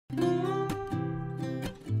Hi,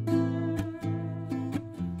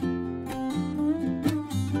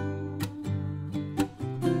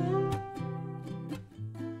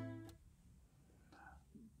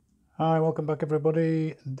 welcome back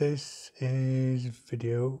everybody. This is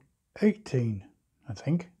video 18, I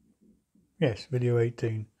think. Yes, video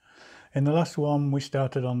 18. In the last one we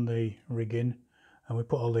started on the rigging and we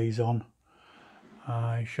put all these on.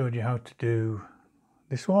 I showed you how to do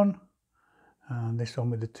this one and this one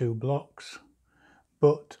with the two blocks,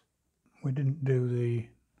 but we didn't do the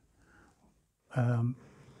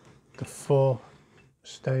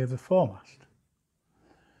forestay of the foremast,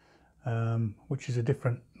 which is a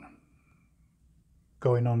different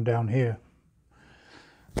going on down here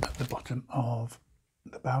at the bottom of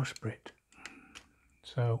the bowsprit.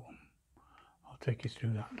 So I'll take you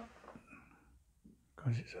through that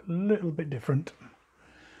because it's a little bit different.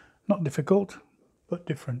 Not difficult, but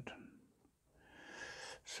different.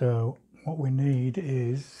 So what we need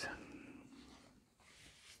is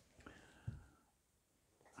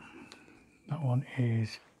that one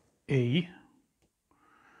is E,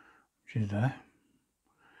 which is there.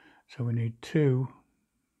 So we need two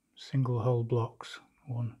single hole blocks,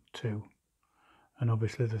 1, 2, and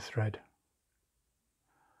obviously the thread.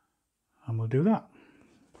 And we'll do that.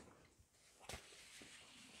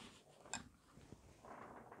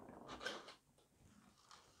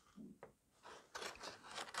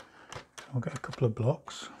 I'll get a couple of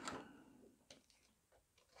blocks.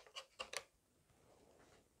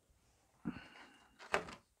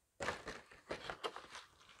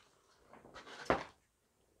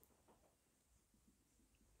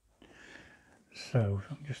 So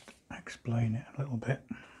I'll just explain it a little bit.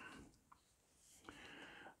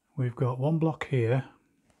 We've got one block here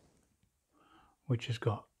which has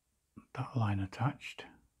got that line attached.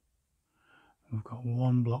 We've got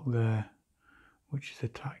one block there which is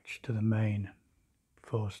attached to the main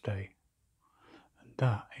forestay, and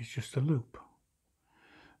that is just a loop.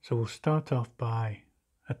 So we'll start off by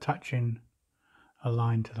attaching a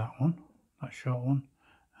line to that one, that short one,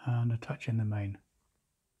 and attaching the main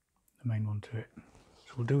one to it.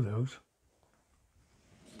 So we'll do those.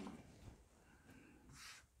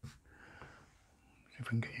 See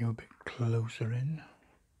if we can get you a bit closer in.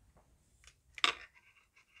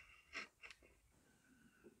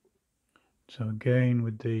 So again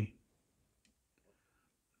with the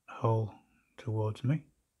hole towards me.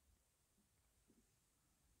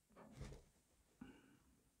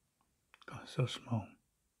 God, it's so small.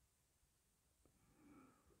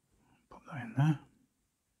 Pop that in there.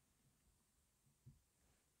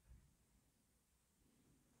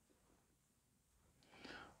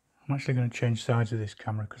 I'm actually going to change sides of this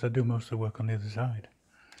camera because I do most of the work on the other side.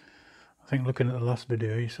 I think looking at the last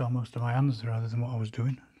video you saw most of my hands rather than what I was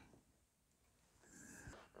doing.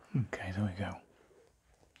 Okay, there we go.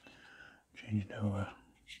 Changed over.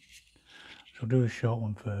 So I'll do the short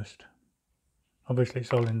one first. Obviously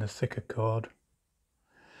it's all in the thicker cord.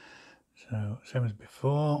 So same as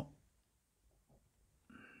before.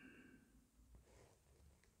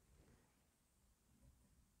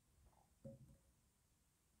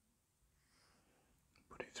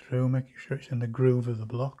 Put it through, making sure it's in the groove of the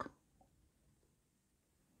block.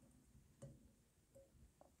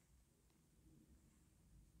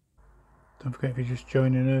 Don't forget, if you're just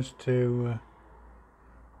joining us, to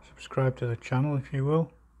subscribe to the channel if you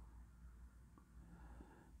will.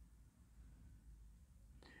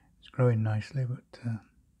 It's growing nicely, but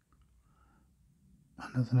I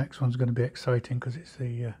know the next one's going to be exciting because it's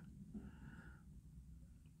the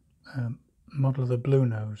model of the Blue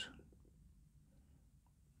Nose,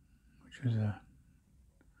 which was a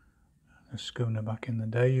schooner back in the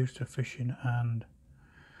day, used to fishing and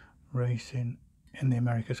racing in the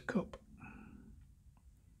America's Cup.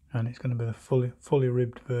 And it's going to be the fully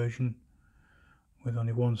ribbed version with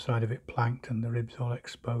only one side of it planked and the ribs all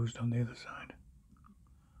exposed on the other side.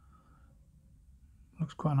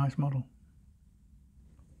 Looks quite a nice model.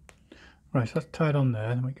 Right, so that's tied on there,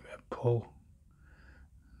 then we give it a pull,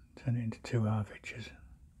 turn it into 2 half hitches.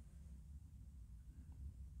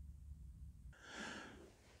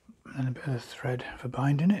 And a bit of thread for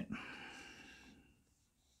binding it.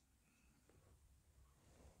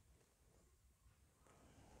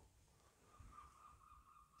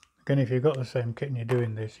 Again, if you've got the same kit and you're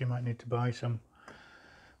doing this, you might need to buy some,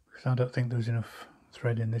 because I don't think there's enough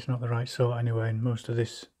thread in this, not the right sort anyway, and most of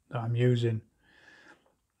this that I'm using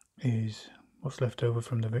is what's left over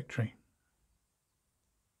from the Victory.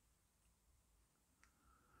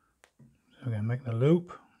 So we're going to make the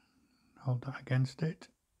loop, hold that against it.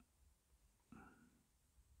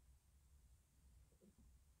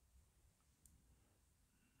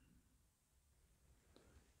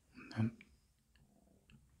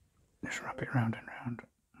 just wrap it round and round.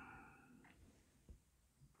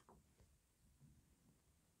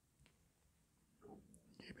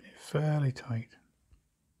 Keeping it fairly tight.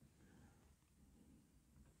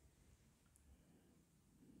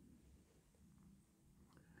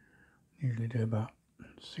 Usually do about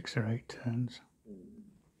 6 or 8 turns.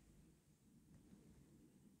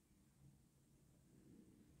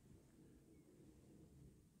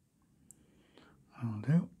 I'll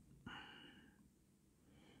do.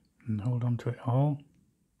 And hold on to it all.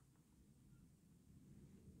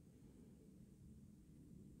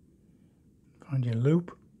 Find your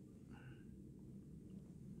loop.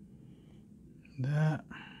 There.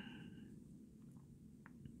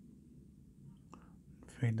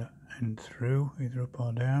 Feed that end through, either up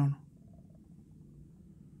or down.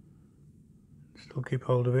 Still keep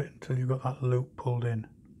hold of it until you've got that loop pulled in.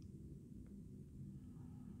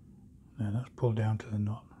 There, that's pulled down to the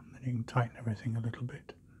knot. Then you can tighten everything a little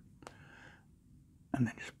bit. And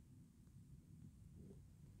then just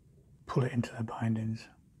pull it into the bindings.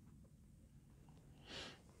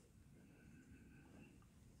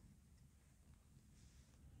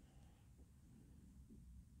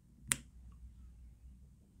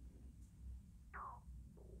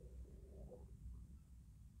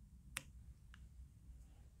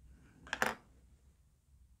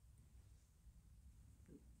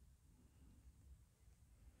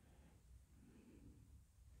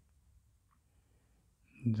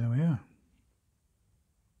 And there we are.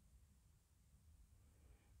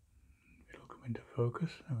 It'll come into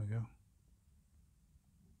focus. There we go.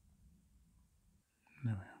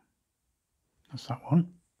 There we are. That's that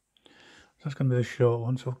one. So that's going to be the short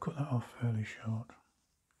one, so I'll cut that off fairly short.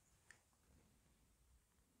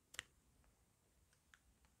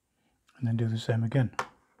 And then do the same again.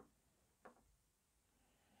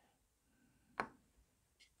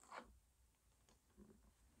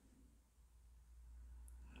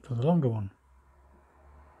 For the longer one.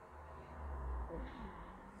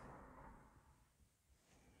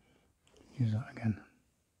 Use that again.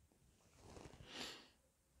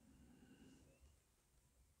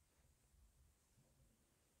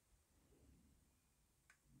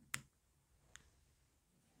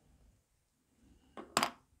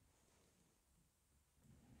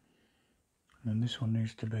 And then this one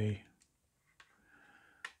needs to be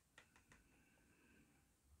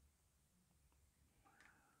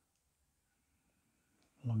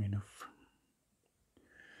long enough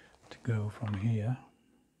to go from here,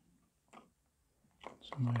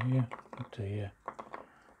 somewhere here, up to here.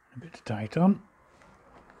 A bit tight on.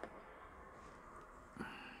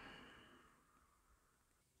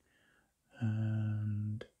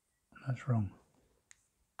 And that's wrong.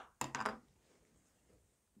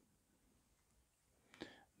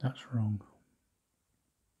 That's wrong.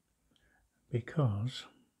 Because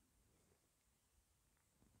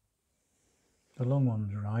the long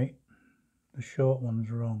one's right, the short one's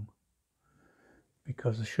wrong.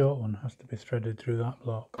 Because the short one has to be threaded through that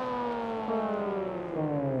block.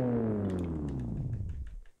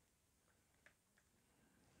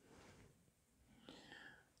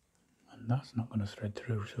 And that's not going to thread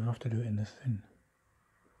through, so we'll have to do it in the thin.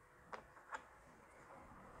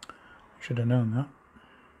 Should have known that.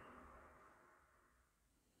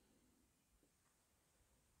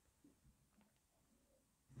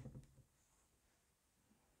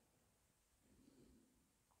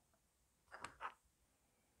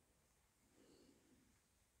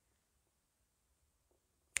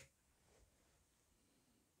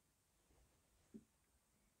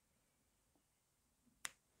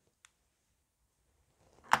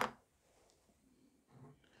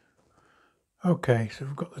 Okay, so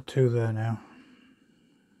we've got the two there now.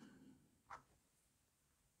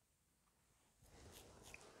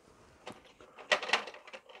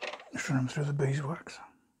 Just run them through the beeswax.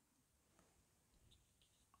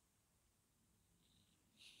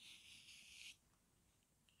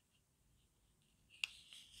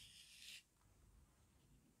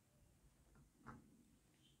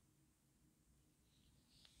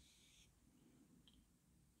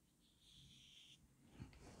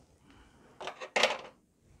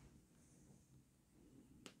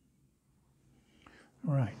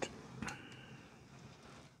 Right.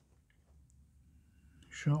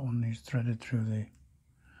 Short one needs threaded through the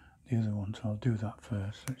other one, so I'll do that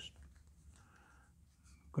first. It's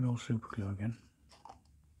good old super glue again.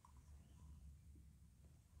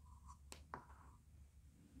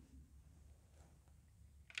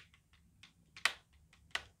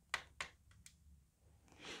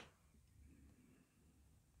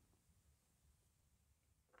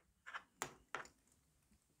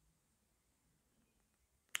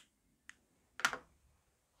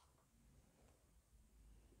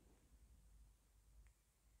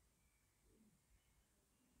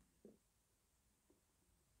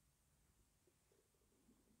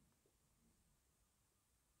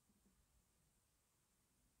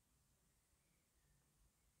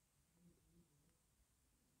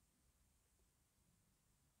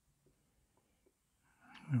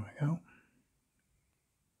 There we go.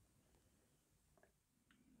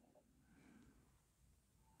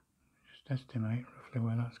 Just estimate roughly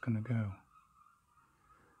where that's going to go.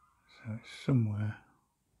 So it's somewhere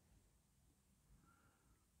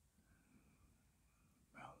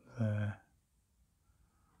about there,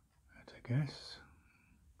 I guess.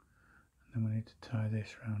 And then we need to tie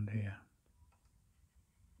this round here.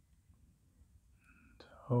 So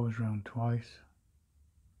hose round twice.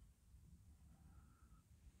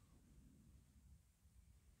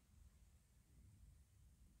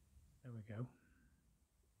 There we go.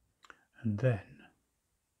 And then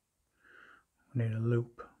we need a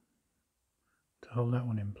loop to hold that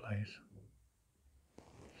one in place.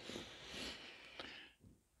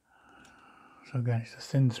 So again, it's a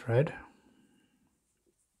thin thread.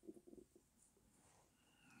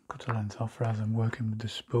 Cut a length off rather than working with the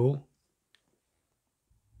spool.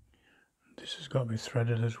 This has got to be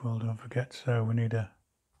threaded as well, don't forget. So we need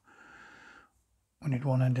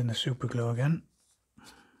one end in the super glue again.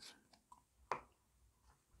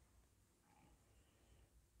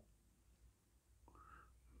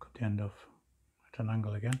 Cut the end off at an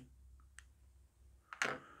angle again.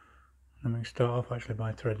 And we can start off actually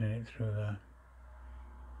by threading it through there.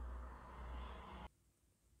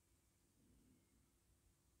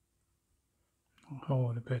 The hole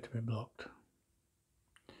would appear to be blocked.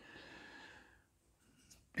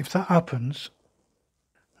 If that happens,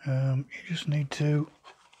 you just need to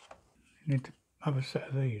have a set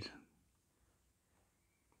of these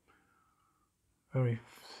very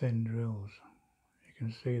thin drills. You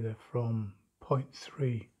can see they're from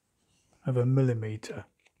 0.3 of a millimetre,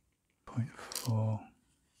 0.4.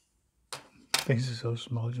 These are so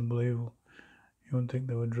small, it's unbelievable. You wouldn't think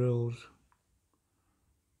they were drills.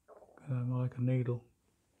 They're more like a needle.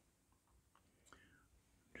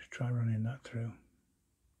 Just try running that through.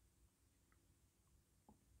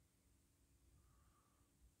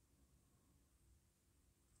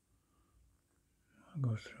 That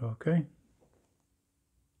goes through okay.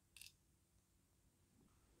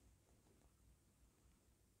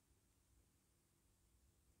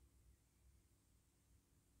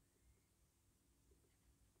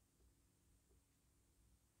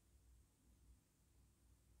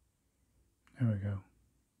 There we go.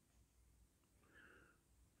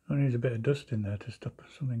 Only needs a bit of dust in there to stop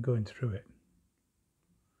something going through it.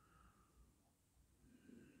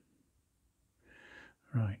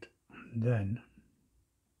 Right, and then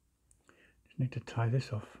just need to tie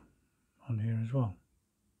this off on here as well.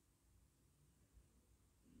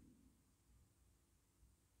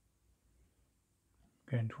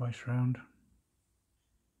 Again, twice round.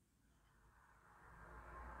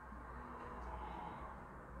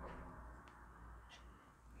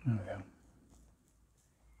 There we go.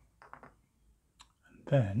 And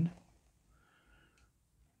then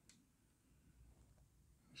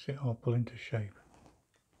see it all pull into shape.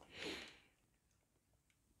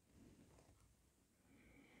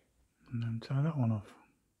 And then tie that one off.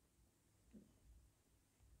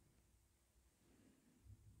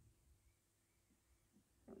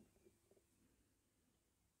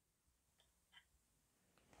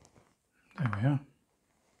 There we are.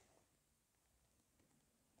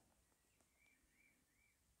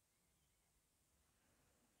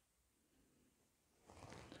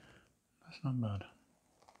 That's not bad.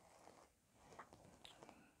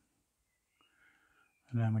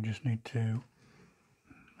 And then we just need to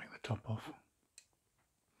make the top off.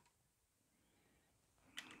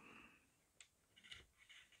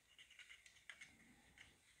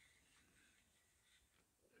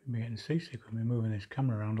 You'll be getting seasick with me moving this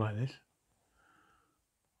camera around like this.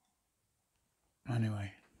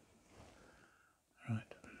 Anyway,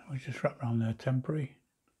 right, we just wrap around there temporary.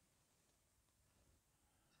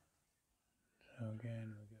 So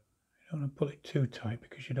again, you don't want to pull it too tight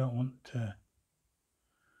because you don't want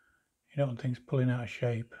things pulling out of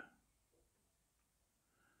shape.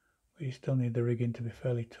 But you still need the rigging to be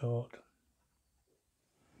fairly taut.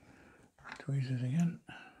 Tweezers again.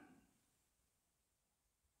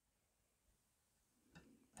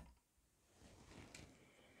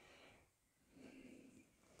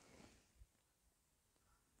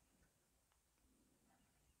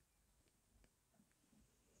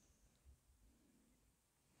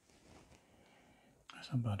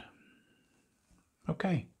 That's not bad.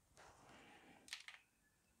 Okay.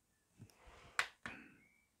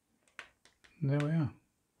 There we are.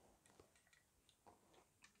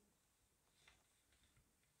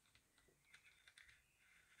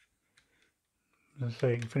 As I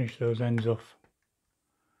say, you can finish those ends off.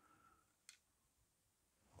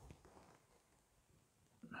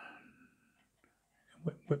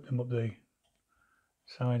 Whip them up the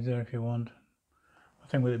sides there if you want. I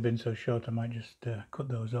think with it being so short I might just cut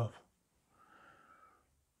those off.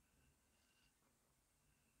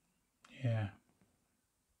 Yeah.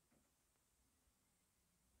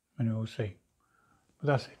 Anyway, we'll see. But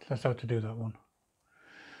that's it. That's how to do that one.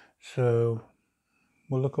 So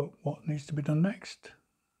we'll look at what needs to be done next.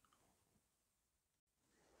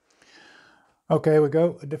 Okay, here we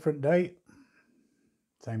go. A different day.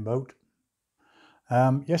 Same boat.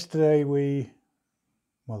 Yesterday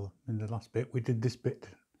well, in the last bit, we did this bit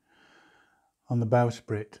on the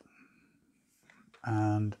bowsprit.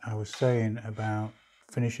 And I was saying about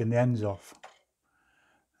finishing the ends off.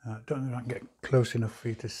 Don't know if I can get close enough for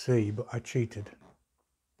you to see, but I cheated.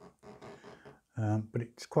 But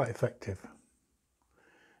it's quite effective.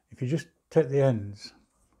 If you just take the ends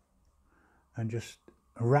and just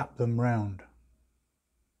wrap them round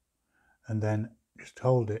and then just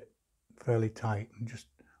hold it fairly tight and just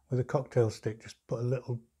with a cocktail stick just put a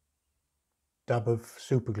little dab of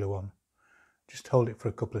super glue on, just hold it for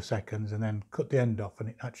a couple of seconds and then cut the end off and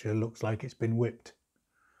it actually looks like it's been whipped.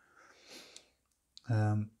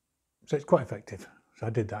 So it's quite effective. So I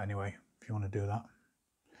did that anyway, if you want to do that.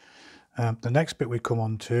 The next bit we come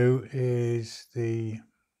on to is the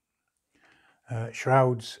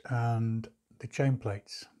shrouds and the chain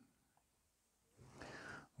plates,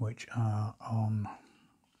 which are on,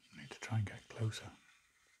 I need to try and get closer,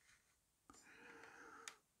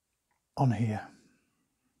 on here.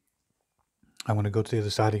 I'm going to go to the other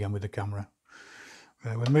side again with the camera.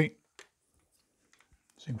 Bear with me.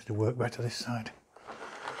 Seems to work better this side.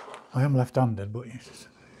 I am left-handed, but you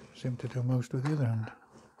seem to do most with the other hand.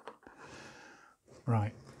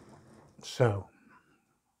 Right, so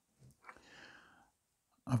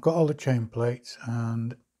I've got all the chain plates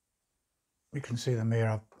and you can see them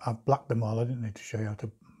here. I've blacked them all. I didn't need to show you how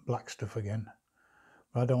to black stuff again,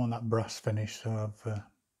 but I don't want that brass finish, so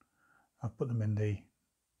I've put them in the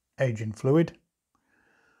aging fluid.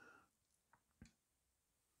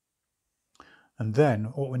 And then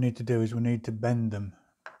what we need to do is we need to bend them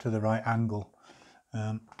to the right angle.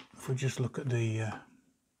 If we just look at the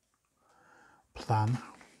plan,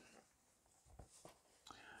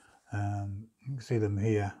 you can see them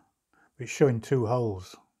here. It's showing 2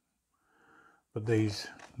 holes, but these,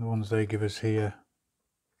 the ones they give us here,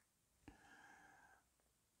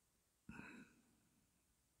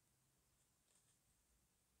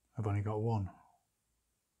 I've only got 1,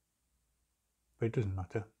 but it doesn't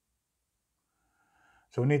matter.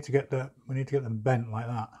 So we need to get them bent like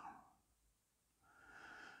that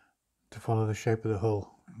to follow the shape of the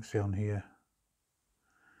hull. You can see on here,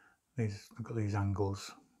 I've got these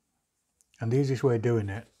angles, and the easiest way of doing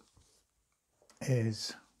it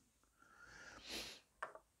is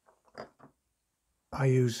I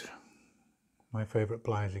use my favourite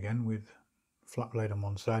pliers again, with a flat blade on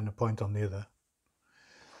one side and a point on the other,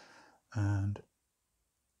 and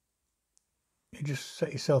you just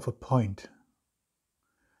set yourself a point.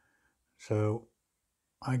 So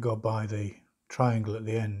I go by the triangle at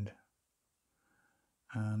the end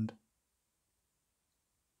and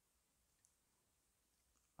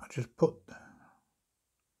I just put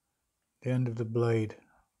the end of the blade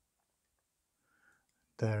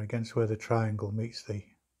there against where the triangle meets the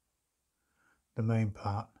main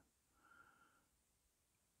part,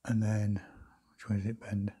 and then which way does it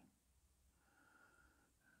bend?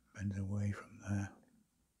 Bends away from there,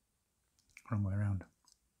 wrong way around.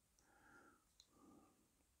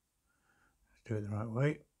 Let's do it the right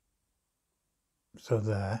way. So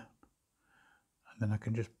there, and then I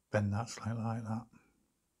can just bend that slightly like that.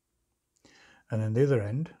 And then the other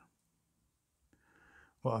end,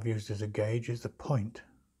 what I've used as a gauge is the point,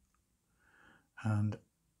 and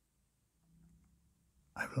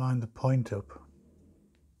I've lined the point up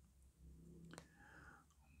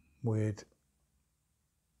with,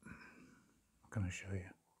 I'm going to show you.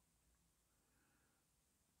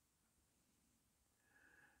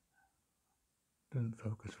 Doesn't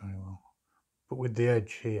focus very well, but with the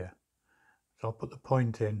edge here. So I'll put the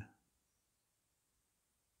point in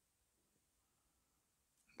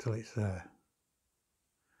until it's there.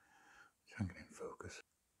 Try and get in focus.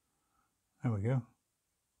 There we go.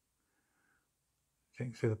 So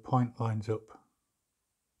you can see the point lines up.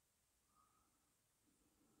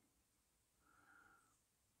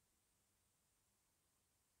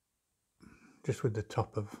 Just with the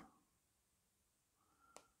top of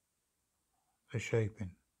the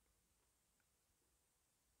shaping.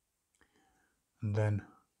 And then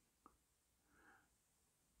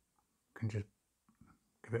you can just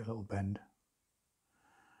give it a little bend.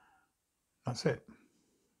 That's it.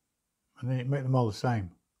 And then you make them all the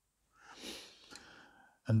same.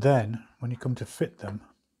 And then when you come to fit them,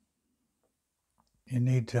 you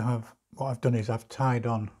need to have, what I've done is I've tied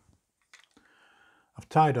on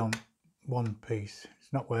one piece.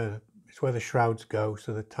 It's not where, it's where the shrouds go,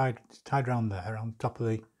 so they're tied around there on top of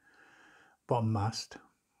the bottom mast,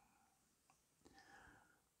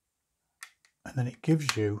 and then it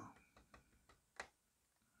gives you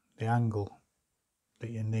the angle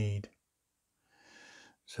that you need.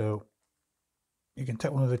 So you can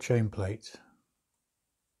take one of the chain plates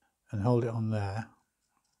and hold it on there.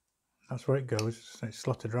 That's where it goes, so it's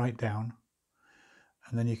slotted right down,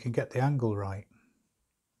 and then you can get the angle right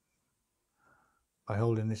by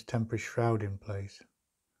holding this temporary shroud in place. So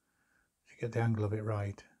you get the angle of it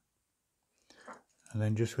right, and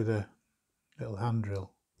then just with a little hand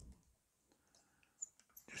drill,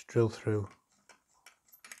 just drill through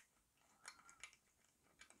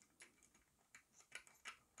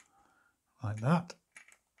like that,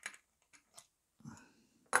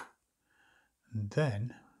 and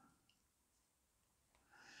then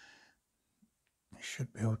you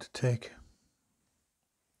should be able to take,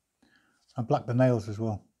 I black the nails as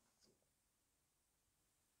well.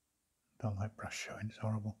 Don't like brass showing, it's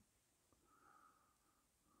horrible.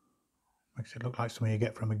 Makes it look like something you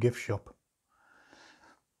get from a gift shop.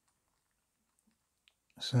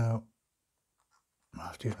 So I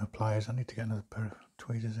have to use my pliers. I need to get another pair of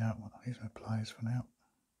tweezers out. I'll use my pliers for now.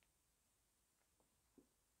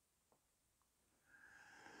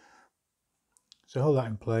 So hold that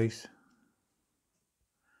in place,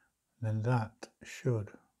 then that should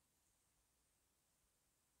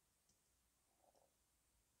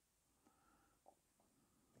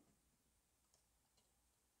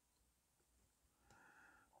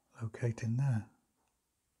locate in there.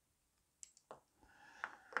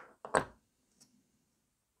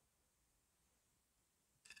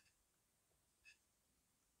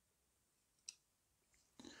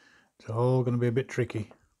 It's all going to be a bit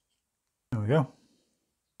tricky. There we go.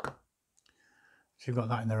 So you've got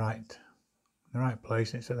that in the right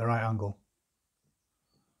place, it's at the right angle.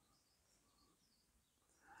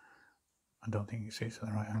 I don't think you can see it's at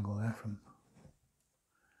the right angle there from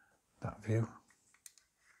that view.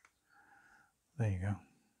 There you go.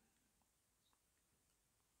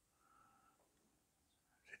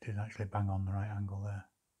 It is actually bang on the right angle there.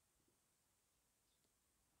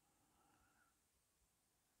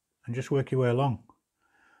 And just work your way along.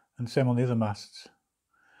 And same on the other masts.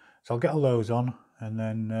 So I'll get all those on and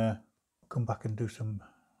then come back and do some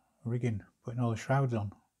rigging, putting all the shrouds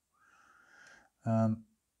on.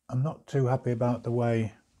 I'm not too happy about the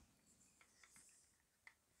way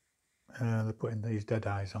they're putting these dead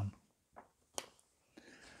eyes on,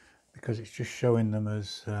 because it's just showing them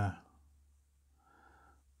as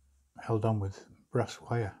held on with brass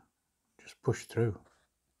wire, just pushed through.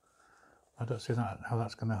 I don't see how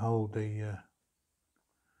that's going to hold the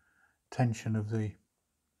tension of the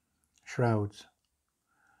shrouds,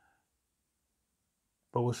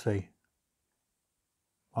 but we'll see.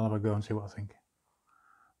 I'll have a go and see what I think.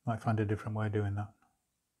 Might find a different way of doing that.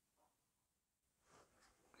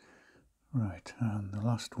 Right, and the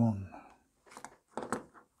last one. Okay,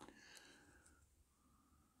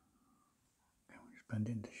 we just bend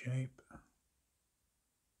it into shape.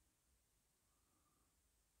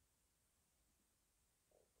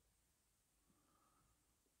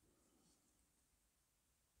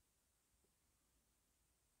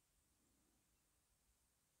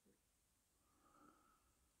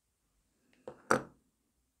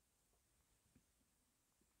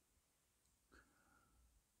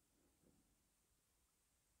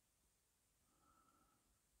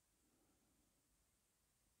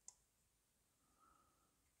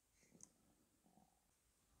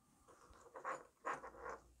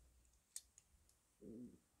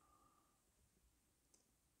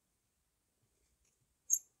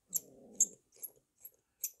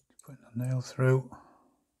 Putting the nail through,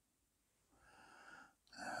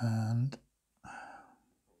 and a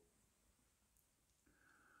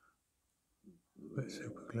bit of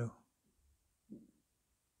super glue.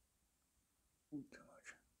 Too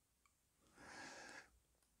much.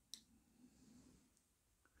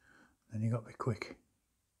 Then you got to be quick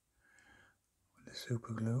with the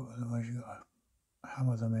super glue, otherwise you got to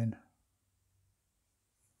hammer them in.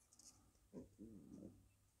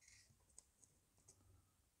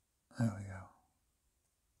 There we go.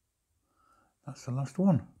 That's the last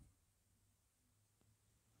one.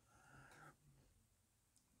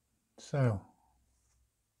 So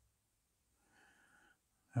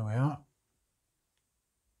there we are.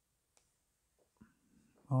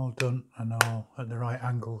 All done and all at the right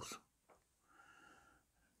angles.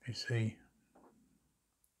 You see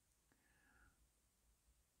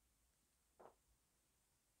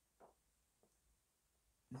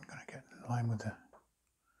line with the...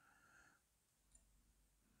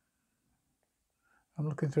 I'm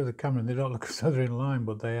looking through the camera and they don't look as though they're in line,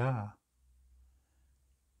 but they are.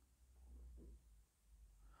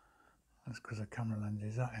 That's because the camera lens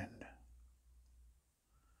is that end.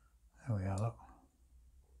 There we are, look.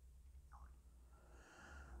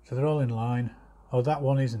 So they're all in line. Oh, that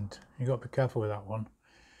one isn't. You've got to be careful with that one,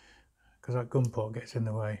 because that gun port gets in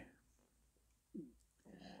the way.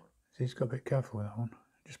 So you've got to be careful with that one.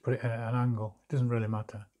 Just put it at an angle. It doesn't really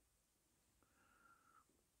matter.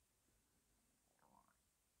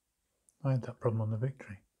 I had that problem on the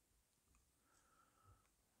Victory.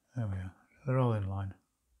 There we are. They're all in line.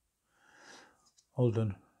 All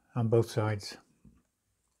done. On both sides.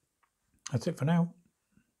 That's it for now.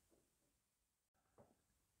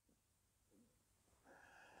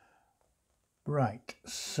 Right,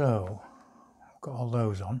 so I've got all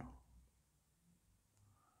those on.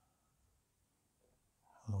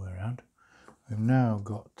 All the way around. We've now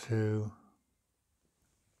got to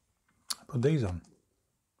put these on.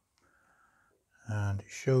 And it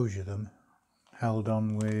shows you them held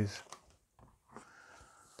on with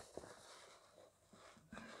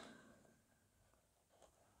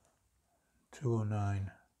 .209,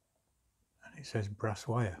 and it says brass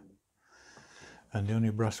wire, and the only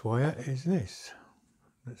brass wire is this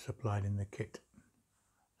that's supplied in the kit,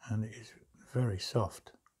 and it is very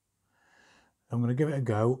soft. I'm going to give it a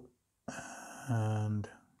go and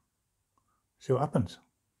see what happens.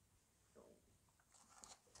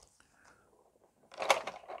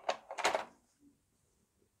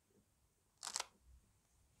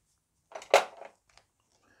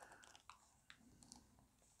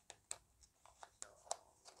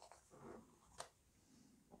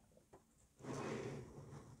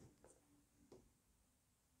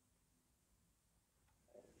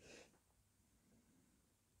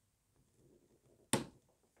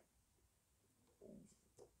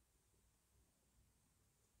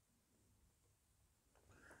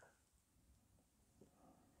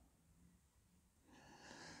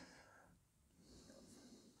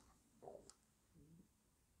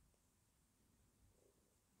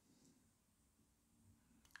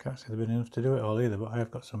 Can't say there's been enough to do it all either, but I have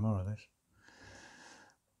got some more of this.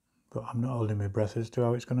 But I'm not holding my breath as to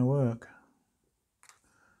how it's going to work.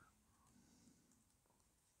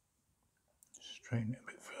 Straighten it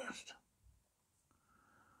a bit first.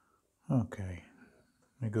 Okay,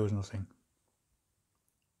 there goes nothing.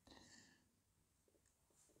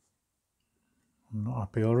 I'm not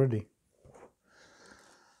happy already.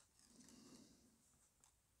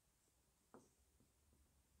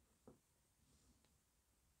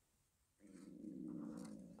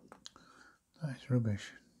 That is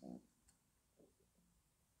rubbish.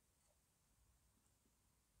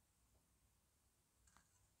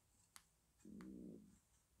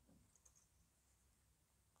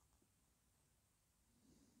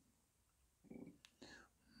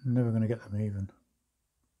 I'm never going to get them even.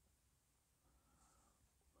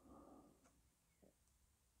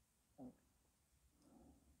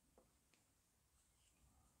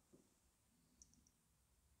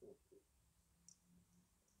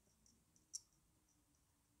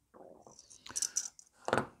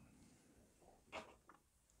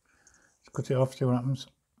 Let's cut it off, see what happens.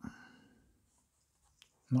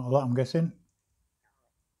 Not a lot, I'm guessing.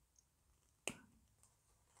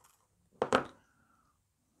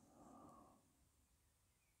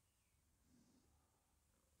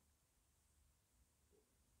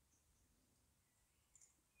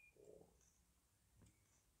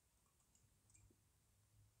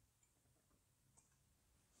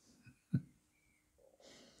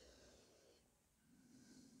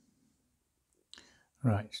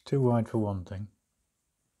 Right, it's too wide for one thing.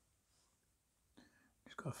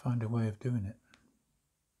 Just got to find a way of doing it.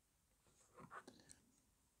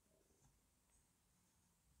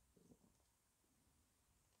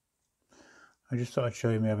 I just thought I'd show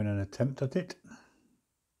you me having an attempt at it,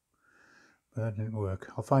 but that didn't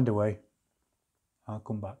work. I'll find a way. I'll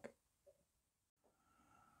come back.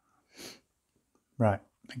 Right,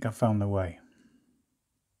 I think I found the way.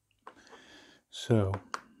 So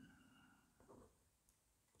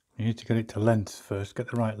you need to get it to length first,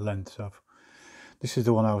 get the right length of. This is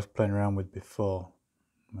the one I was playing around with before.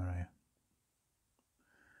 Where are you?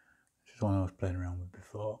 This is the one I was playing around with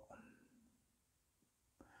before.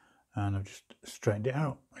 And I've just straightened it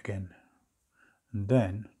out again. And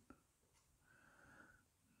then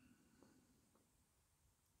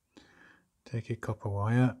take your copper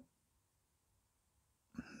wire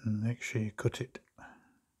and make sure you cut it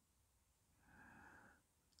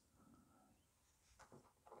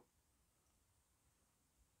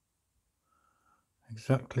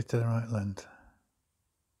exactly to the right length.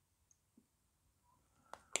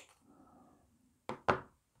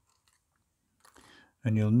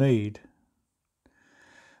 And you'll need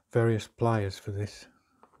various pliers for this.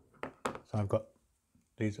 So I've got,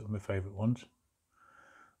 these are my favourite ones,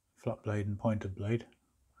 flat blade and pointed blade,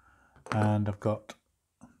 and I've got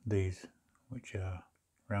these, which are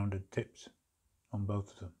rounded tips on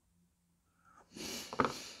both of them.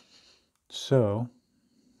 So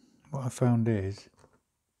what I found is,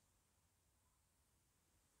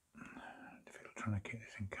 if you're trying to keep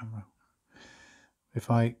this in camera, if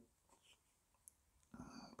I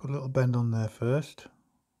put a little bend on there first,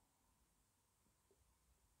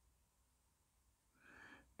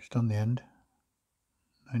 just on the end,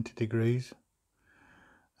 90 degrees,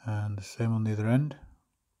 and the same on the other end.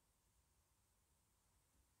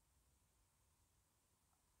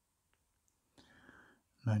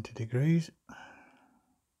 ,90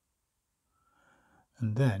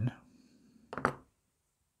 and then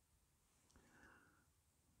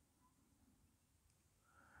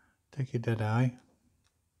take your dead eye,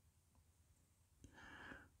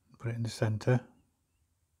 put it in the center,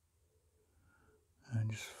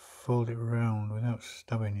 and just fold it round without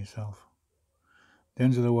stabbing yourself. The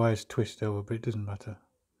ends of the wires twist over, but it doesn't matter.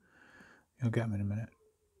 You'll get them in a minute.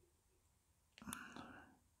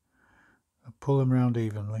 I'll pull them round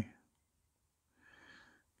evenly,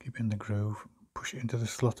 keep it in the groove, push it into the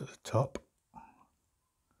slot at the top.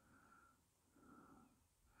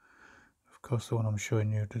 Of course, the one I'm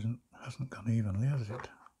showing you hasn't gone evenly, has it?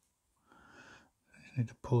 I just need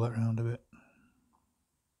to pull that round a bit.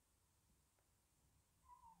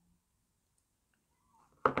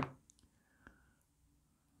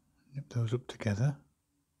 Nip those up together.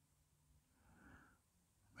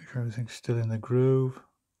 Make sure everything's still in the groove.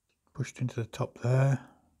 Pushed into the top there.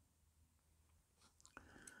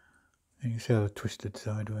 And you can see how they're twisted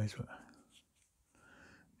sideways, but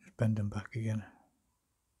just bend them back again.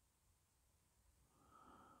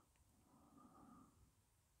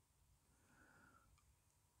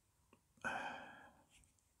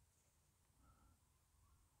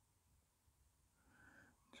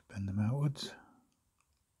 Just bend them outwards.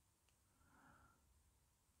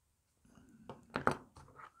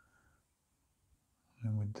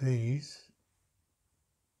 And with these,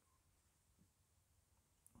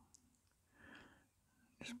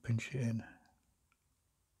 just pinch it in.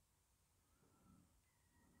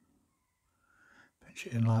 Pinch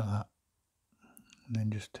it in like that. And then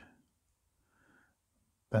just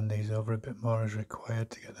bend these over a bit more as required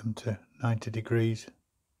to get them to 90 degrees.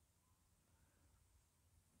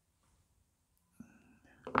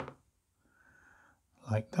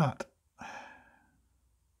 Like that.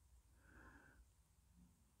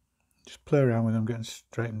 Just play around with them getting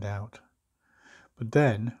straightened out. But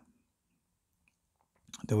then,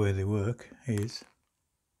 the way they work is,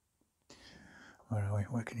 where are we?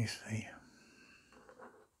 Where can you see?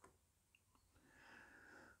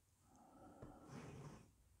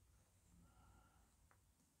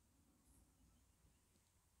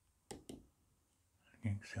 You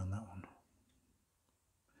can see on that one.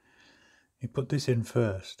 You put this in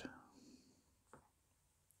first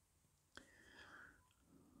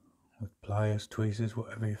with pliers, tweezers,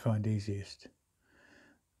 whatever you find easiest.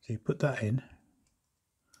 So you put that in,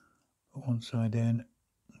 put one side in,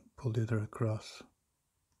 pull the other across,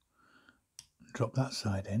 drop that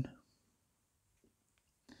side in,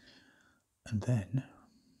 and then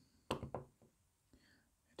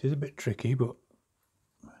it is a bit tricky, but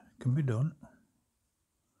it can be done.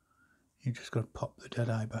 You just got to pop the dead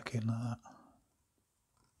eye back in like that.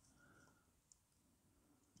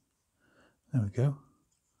 There we go.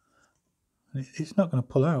 It's not going to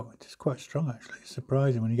pull out. It's quite strong actually. It's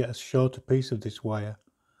surprising when you get a shorter piece of this wire.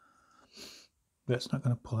 That's not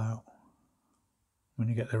going to pull out when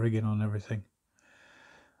you get the rigging on and everything.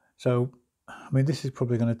 So, I mean, this is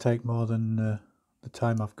probably going to take more than the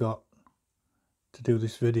time I've got to do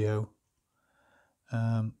this video.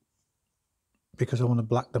 Because I want to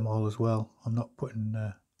black them all as well. I'm not putting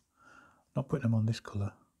them on this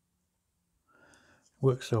colour. It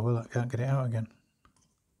works so well I can't get it out again.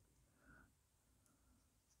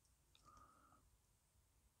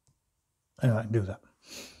 Anyway, I can do that.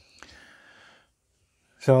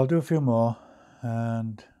 So I'll do a few more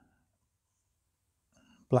and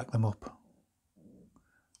black them up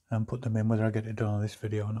and put them in. Whether I get it done on this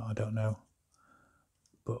video or not, I don't know.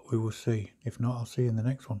 But we will see. If not, I'll see you in the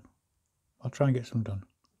next one. I'll try and get some done.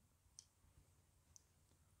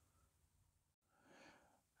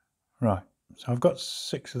 Right, so I've got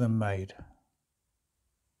 6 of them made.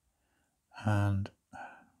 And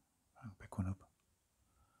I'll pick one up.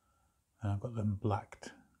 and I've got them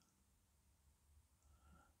blacked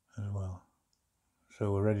as well.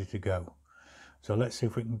 So we're ready to go. So let's see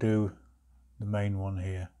if we can do the main one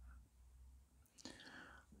here.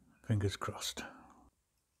 Fingers crossed.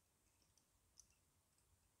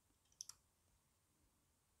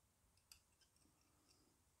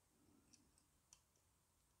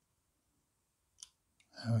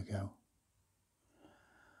 There we go.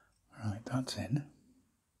 Right, that's in.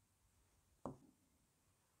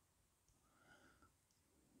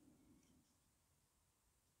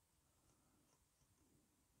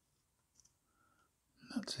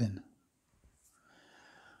 That's in.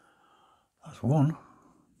 That's one.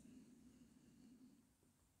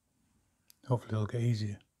 Hopefully it'll get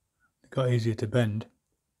easier. It got easier to bend.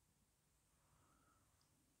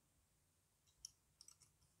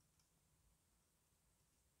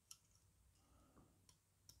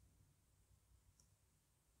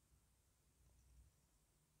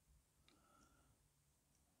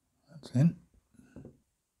 That's in.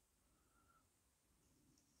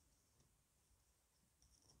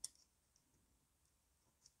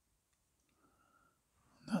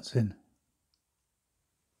 That's in.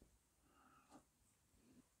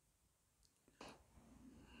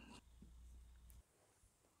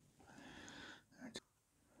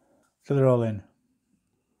 So they're all in.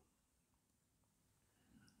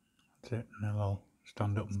 That's it. And they'll all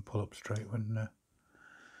stand up and pull up straight when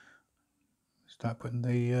start putting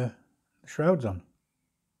the shrouds on.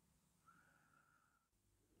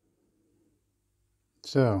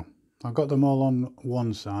 So I've got them all on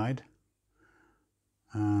one side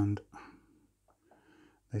and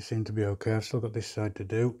they seem to be okay. I've still got this side to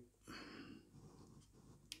do.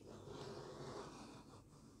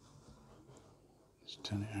 Just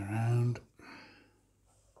turn it around.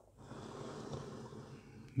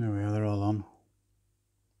 There we are, they're all on.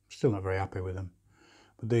 Still not very happy with them,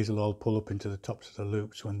 but these will all pull up into the tops of the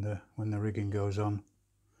loops when the rigging goes on.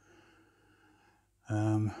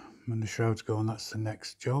 When the shrouds go on, that's the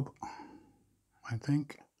next job, I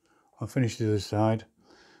think. I'll finish the other side.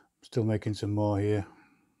 I'm still making some more here.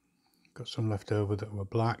 Got some left over that were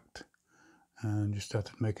blacked and just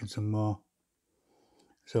started making some more.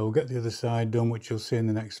 So we'll get the other side done, which you'll see in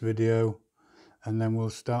the next video, and then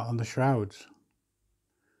we'll start on the shrouds.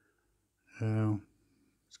 So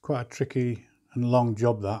it's quite a tricky and long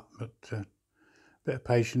job that, but a bit of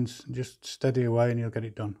patience, just steady away and you'll get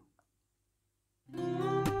it done.